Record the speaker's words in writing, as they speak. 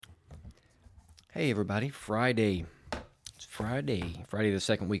Hey everybody, Friday. It's Friday the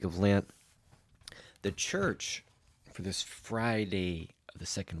second week of Lent. The church for this Friday of the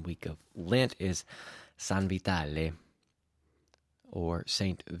second week of Lent is San Vitale or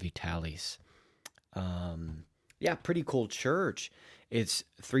Saint Vitalis. Pretty cool church. It's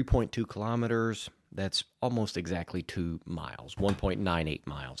 3.2 kilometers. That's almost exactly 2 miles, 1.98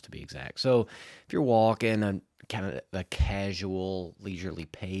 miles to be exact. So if you're walking a kind of a casual, leisurely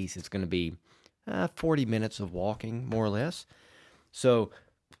pace, it's going to be 40 minutes of walking, more or less. So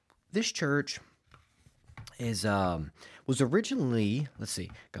this church is was originally, let's see,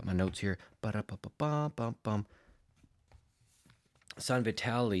 got my notes here. San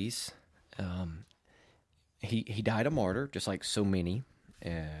Vitalis, he died a martyr, just like so many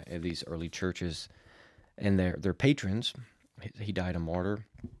of these early churches and their patrons. He died a martyr.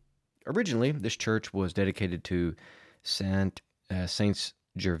 Originally, this church was dedicated to Saints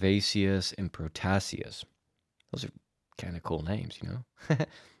Gervasius and Protasius. Those are kind of cool names, you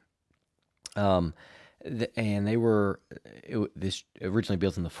know. And they were this originally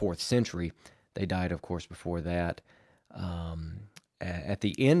built in the 4th century. They died, of course, before that. At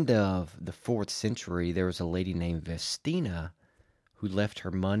the end of the 4th century, there was a lady named Vestina who left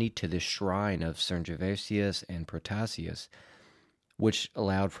her money to the shrine of Saint Gervasius and Protasius, which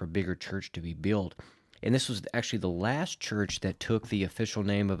allowed for a bigger church to be built. And this was actually the last church that took the official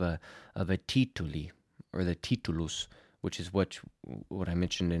name of a tituli, or the titulus, which is what I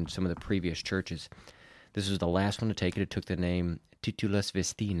mentioned in some of the previous churches. This was the last one to take it. It took the name Titulus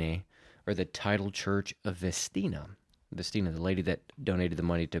Vestine, or the title church of Vestina. Vestina, the lady that donated the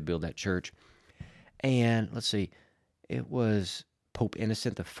money to build that church. And let's see, it was Pope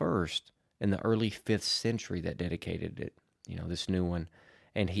Innocent I in the early 5th century that dedicated it, this new one.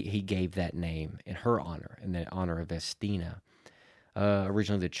 And he gave that name in her honor, in the honor of Vestina.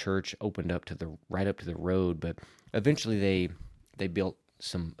 Originally, the church opened up right up to the road, but eventually they built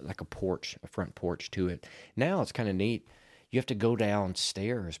some, like a front porch to it. Now it's kind of neat. You have to go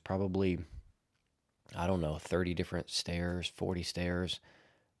downstairs, probably, I don't know, 30 different stairs, 40 stairs,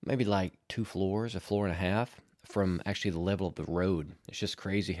 maybe like 2 floors, a floor and a half from actually the level of the road. It's just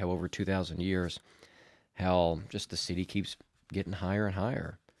crazy how over 2,000 years, how just the city keeps getting higher and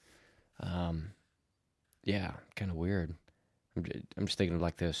higher. Kind of weird. I'm just thinking of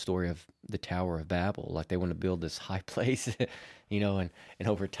like the story of the Tower of Babel. Like they want to build this high place, and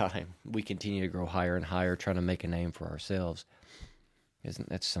over time we continue to grow higher and higher, trying to make a name for ourselves. Isn't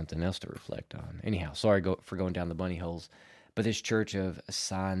that something else to reflect on? Anyhow, sorry for going down the bunny holes, but this church of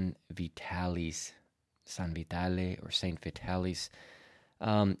San Vitalis, San Vitale or Saint Vitalis,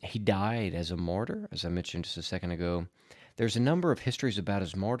 he died as a martyr, as I mentioned just a second ago. There's a number of histories about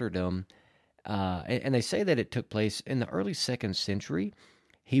his martyrdom, and they say that it took place in the early 2nd century.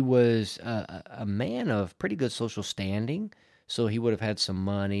 He was a man of pretty good social standing, so he would have had some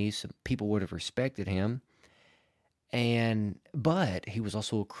money. Some people would have respected him, but he was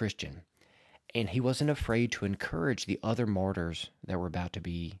also a Christian, and he wasn't afraid to encourage the other martyrs that were about to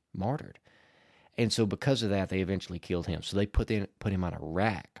be martyred. And so because of that, they eventually killed him. So they put him on a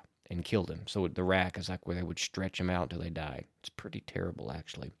rack and killed him. So the rack is like where they would stretch him out until they died. It's pretty terrible,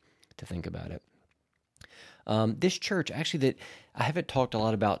 actually, to think about it. This church, actually, that I haven't talked a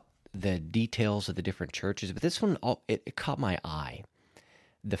lot about the details of the different churches, but this one, it caught my eye.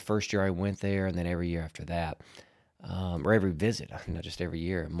 The first year I went there, and then every year after that, or every visit, not just every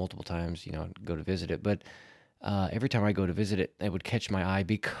year, multiple times, go to visit it. But every time I go to visit it, it would catch my eye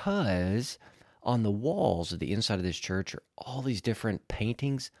because on the walls of the inside of this church are all these different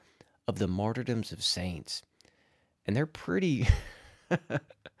paintings of the martyrdoms of saints, and they're pretty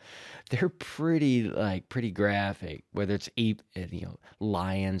pretty graphic, whether it's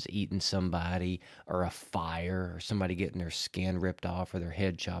lions eating somebody, or a fire, or somebody getting their skin ripped off or their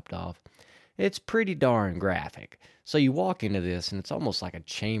head chopped off. It's pretty darn graphic. So you walk into this and it's almost like a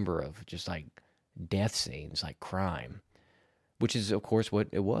chamber of just like death scenes, like crime, which is of course what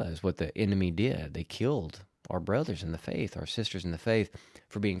it was, what the enemy did. They killed our brothers in the faith, our sisters in the faith,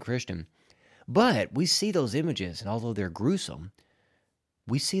 for being Christian. But we see those images, and although they're gruesome,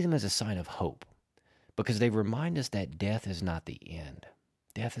 we see them as a sign of hope, because they remind us that death is not the end.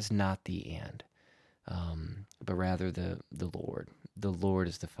 Death is not the end, but rather the Lord. The Lord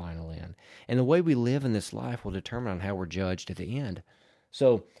is the final end. And the way we live in this life will determine on how we're judged at the end.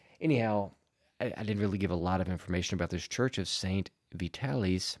 So anyhow, I didn't really give a lot of information about this church of Saint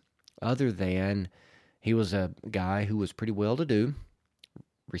Vitalis, other than he was a guy who was pretty well-to-do,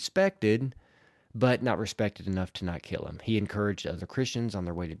 respected, but not respected enough to not kill him. He encouraged other Christians on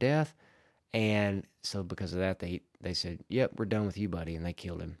their way to death, and so because of that, they said, "Yep, we're done with you, buddy," and they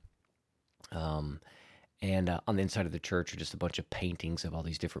killed him. Um, and on the inside of the church are just a bunch of paintings of all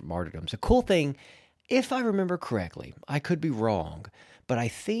these different martyrdoms. A cool thing, if I remember correctly, I could be wrong, but I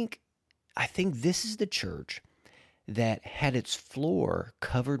think this is the church that had its floor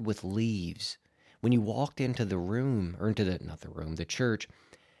covered with leaves. When you walked into the room, or into the, not the room, the church,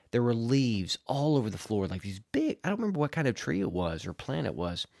 there were leaves all over the floor, like these big, I don't remember what kind of tree it was or plant it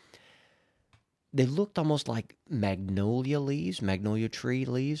was. They looked almost like magnolia leaves, magnolia tree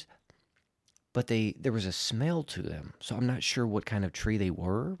leaves, but there was a smell to them. So I'm not sure what kind of tree they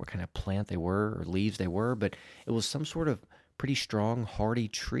were, what kind of plant they were, or leaves they were, but it was some sort of pretty strong, hardy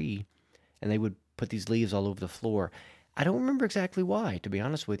tree, and they would put these leaves all over the floor. I don't remember exactly why, to be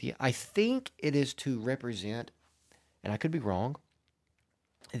honest with you. I think it is to represent, and I could be wrong,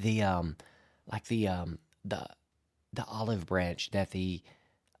 the like the the olive branch that the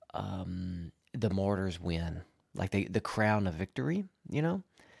martyrs win, like the crown of victory.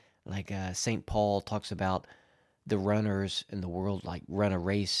 Like Saint Paul talks about the runners in the world, like run a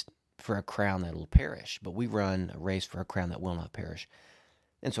race for a crown that will perish, but we run a race for a crown that will not perish.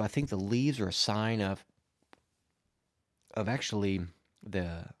 And so I think the leaves are a sign of actually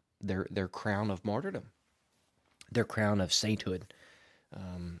the their crown of martyrdom, their crown of sainthood.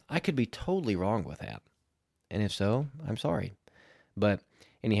 I could be totally wrong with that, and if so, I'm sorry. But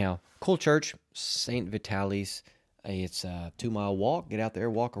anyhow, cool church, Saint Vitalis. It's a 2 mile walk. Get out there,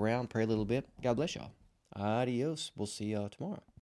 walk around, pray a little bit. God bless y'all. Adios. We'll see y'all tomorrow.